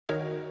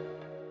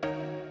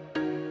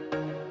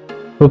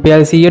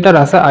රුපියල් 100ට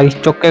රස අයිස්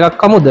චොක් එකක්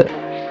කමුද?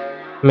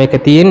 මේක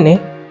තියෙන්නේ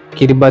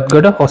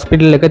කිරිබත්ගොඩ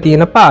හොස්පිටල් එක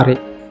තියෙන පාරේ.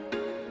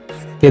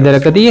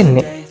 ගෙදරක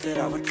තියෙන්නේ.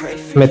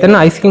 මෙතන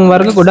අයිස්ක්‍රීම්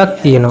වර්ග ගොඩක්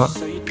තියෙනවා.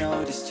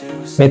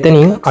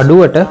 මෙතනින්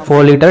අඩුවට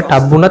 4 ලීටර්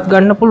ටබ් උනත්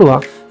ගන්න පුළුවන්.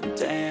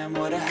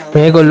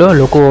 මේගොල්ලෝ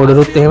ලොකු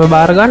ඕඩරුත් එහෙම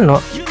බාර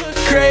ගන්නවා.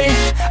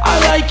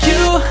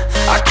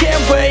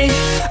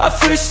 Our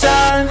first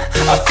time,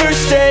 our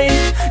first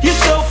date. You're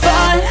so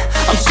fine,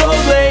 I'm so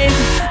late.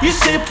 You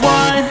sip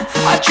wine,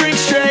 I drink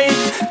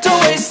straight.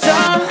 Don't waste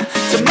time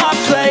to my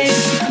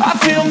place. I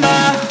feel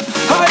my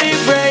heart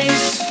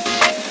erase.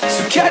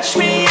 So catch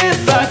me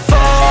if I fall.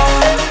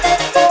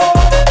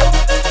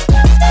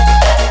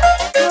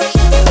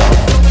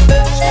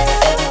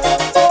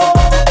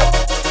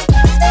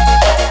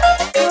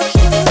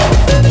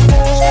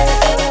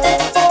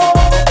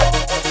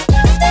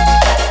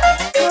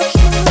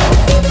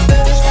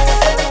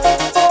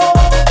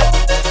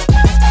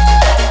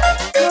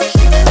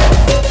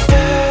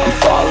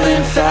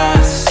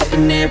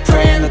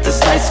 Praying that this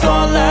night's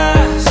gonna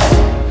last.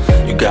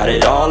 You got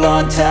it all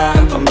on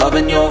tap. I'm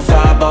loving your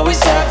vibe,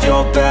 always have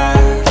your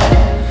back.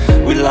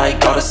 We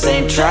like all the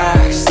same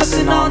tracks.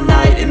 Listen all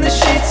night in the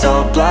sheets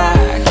all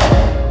black.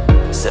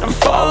 Said I'm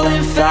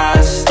falling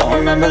fast. Don't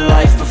remember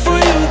life before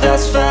you,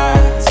 that's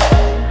fact.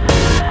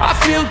 I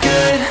feel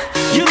good,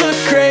 you look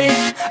great.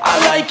 I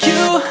like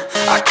you,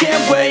 I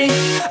can't wait.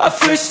 Our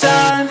first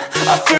time, our first